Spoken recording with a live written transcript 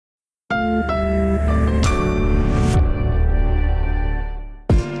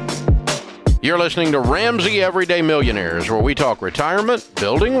You're listening to Ramsey Everyday Millionaires, where we talk retirement,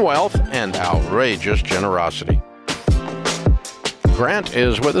 building wealth, and outrageous generosity. Grant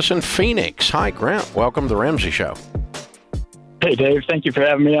is with us in Phoenix. Hi, Grant. Welcome to the Ramsey Show. Hey, Dave. Thank you for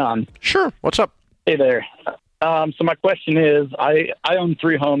having me on. Sure. What's up? Hey there. So my question is, I own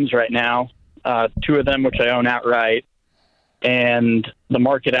 3 homes right now, 2 of them which I own outright, and the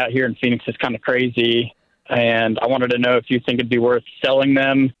market out here in Phoenix is kind of crazy, and I wanted to know if you think it'd be worth selling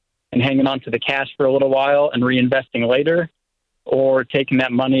them and hanging on to the cash for a little while and reinvesting later, or taking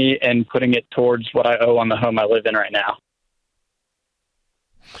that money and putting it towards what I owe on the home I live in right now.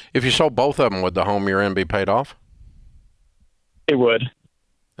 If you sold both of them, would the home you're in be paid off? It would.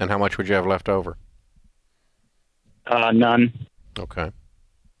 And how much would you have left over? None. Okay.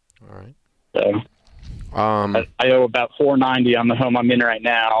 All right. So I owe about $490 on the home I'm in right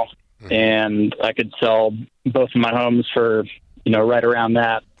now, and I could sell both of my homes for, right around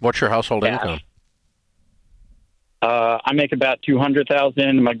that. What's your household income? I make about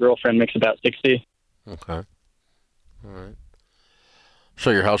 $200,000. My girlfriend makes about $60,000. Okay. All right. So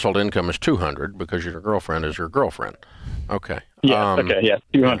your household income is $200,000 because your girlfriend is your girlfriend. Okay. Yeah. Okay. Yeah.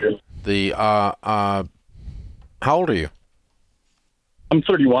 $200,000. How old are you? I'm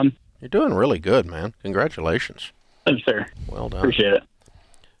 31. You're doing really good, man. Congratulations. Thanks, sir. Well done. Appreciate it.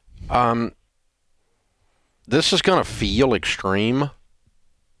 This is going to feel extreme,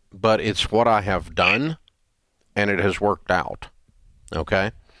 but it's what I have done, and it has worked out.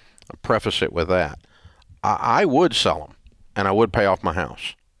 Okay? I'll preface it with that. I would sell them, and I would pay off my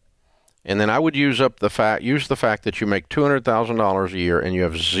house. And then I would use the fact that you make $200,000 a year and you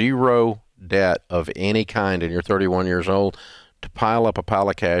have zero debt of any kind and you're 31 years old to pile up a pile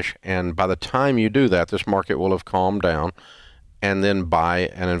of cash. And by the time you do that, this market will have calmed down, and then buy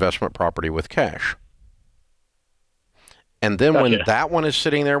an investment property with cash. And then when that one is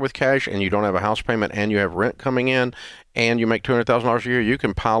sitting there with cash and you don't have a house payment and you have rent coming in and you make $200,000 a year, you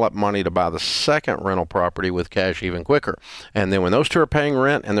can pile up money to buy the second rental property with cash even quicker. And then when those two are paying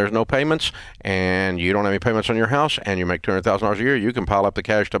rent and there's no payments and you don't have any payments on your house and you make $200,000 a year, you can pile up the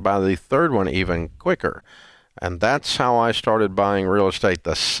cash to buy the third one even quicker. And that's how I started buying real estate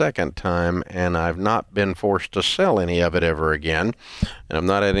the second time, and I've not been forced to sell any of it ever again. And I've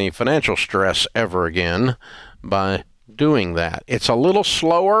not had any financial stress ever again by doing that. It's a little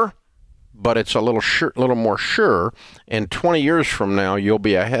slower, but it's a little more sure. And 20 years from now, you'll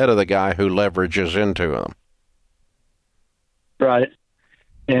be ahead of the guy who leverages into them. Right.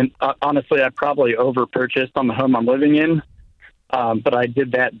 And honestly, I probably over-purchased on the home I'm living in, but I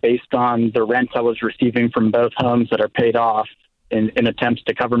did that based on the rent I was receiving from both homes that are paid off in attempts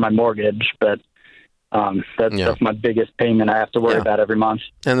to cover my mortgage. But that's my biggest payment I have to worry about every month.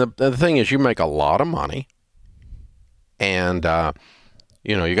 And the thing is, you make a lot of money. And,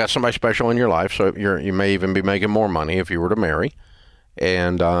 you got somebody special in your life, so you may even be making more money if you were to marry.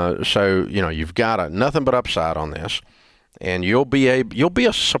 And so, you've got nothing but upside on this. And you'll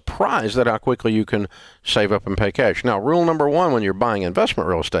be surprised at how quickly you can save up and pay cash. Now, rule number 1 when you're buying investment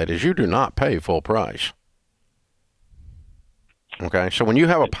real estate is you do not pay full price. Okay, so when you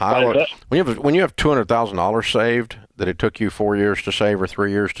have a pile of, when you have $200,000 saved that it took you 4 years to save or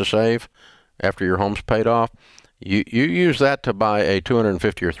 3 years to save after your home's paid off, you use that to buy a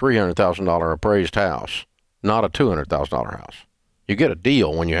 $250,000 or $300,000 appraised house, not a $200,000 house. You get a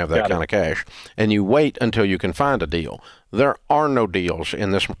deal when you have that kind of cash, and you wait until you can find a deal. There are no deals in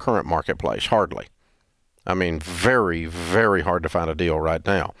this current marketplace, hardly. I mean, very, very hard to find a deal right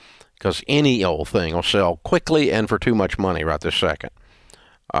now, because any old thing will sell quickly and for too much money right this second.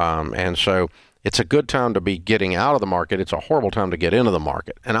 And so it's a good time to be getting out of the market. It's a horrible time to get into the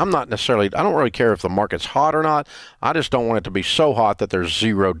market. And I don't really care if the market's hot or not. I just don't want it to be so hot that there's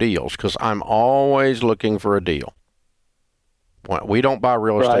zero deals, because I'm always looking for a deal. We don't buy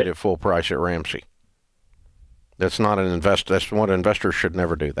real estate at full price at Ramsey. That's not an investor. That's what investors should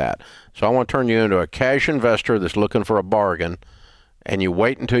never do that. So I want to turn you into a cash investor that's looking for a bargain, and you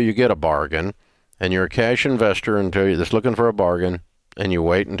wait until you get a bargain, and you're a cash investor that's looking for a bargain, and you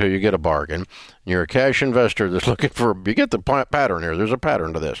wait until you get a bargain. You're a cash investor that's looking for, you get the pattern here. There's a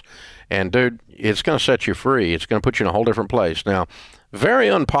pattern to this. And dude, it's going to set you free. It's going to put you in a whole different place. Now, very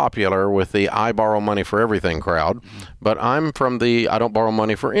unpopular with the I borrow money for everything crowd, but I'm from the I don't borrow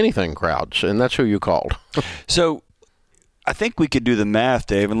money for anything crowds, and that's who you called. So I think we could do the math,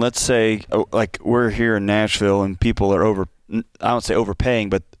 Dave, and let's say like we're here in Nashville and people are I don't say overpaying,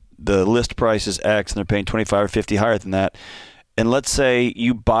 but the list price is X and they're paying 25 or 50 higher than that. And let's say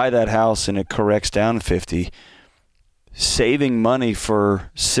you buy that house and it corrects down 50, saving money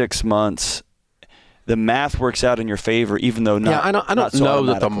for 6 months the math works out in your favor, even though not. Yeah, I don't know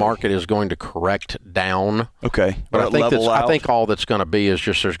that the market is going to correct down. Okay, but I think all that's going to be is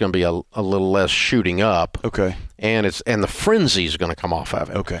just there's going to be a little less shooting up. Okay, and the frenzy is going to come off of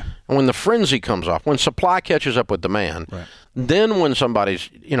it. Okay, and when the frenzy comes off, when supply catches up with demand, right. Then when somebody's,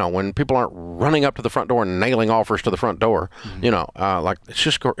 when people aren't running up to the front door and nailing offers to the front door,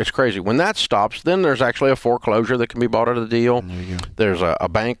 mm-hmm. It's crazy. When that stops, then there's actually a foreclosure that can be bought at a deal. There's a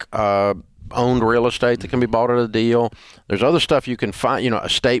bank owned real estate that can be bought at a deal. There's other stuff you can find,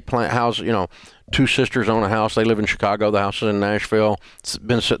 estate plant house, two sisters own a house. They live in Chicago. The house is in Nashville. It's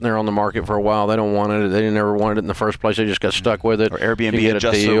been sitting there on the market for a while. They don't want it. They never wanted it in the first place. They just got stuck with it. Or Airbnb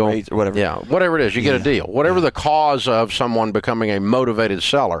adjusts the rate or whatever. Yeah, whatever it is, you get a deal. Whatever the cause of someone becoming a motivated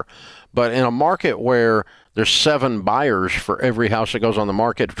seller. But in a market where there's 7 buyers for every house that goes on the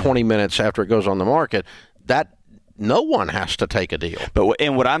market 20 minutes after it goes on the market, that no one has to take a deal.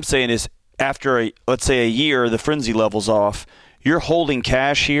 And what I'm saying is, after let's say a year, the frenzy level's off. You're holding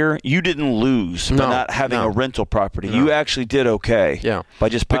cash here. You didn't lose by not having a rental property. No. You actually did okay. Yeah. By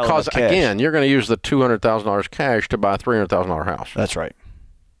just piling up cash. Because again, you're going to use the $200,000 cash to buy a $300,000 house. That's right.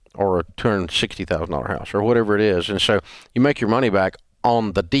 Or a $260,000 house, or whatever it is, and so you make your money back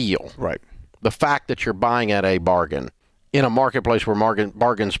on the deal. Right. The fact that you're buying at a bargain in a marketplace where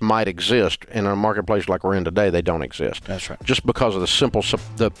bargains might exist, in a marketplace like we're in today, they don't exist. That's right. Just because of the simple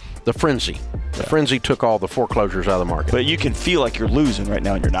the frenzy. The frenzy took all the foreclosures out of the market. But you can feel like you're losing right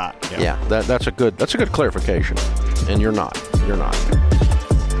now, and you're not. Yeah, that's a good clarification, and you're not. You're not.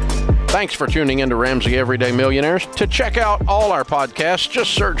 Thanks for tuning in to Ramsey Everyday Millionaires. To check out all our podcasts,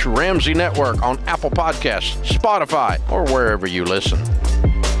 just search Ramsey Network on Apple Podcasts, Spotify, or wherever you listen.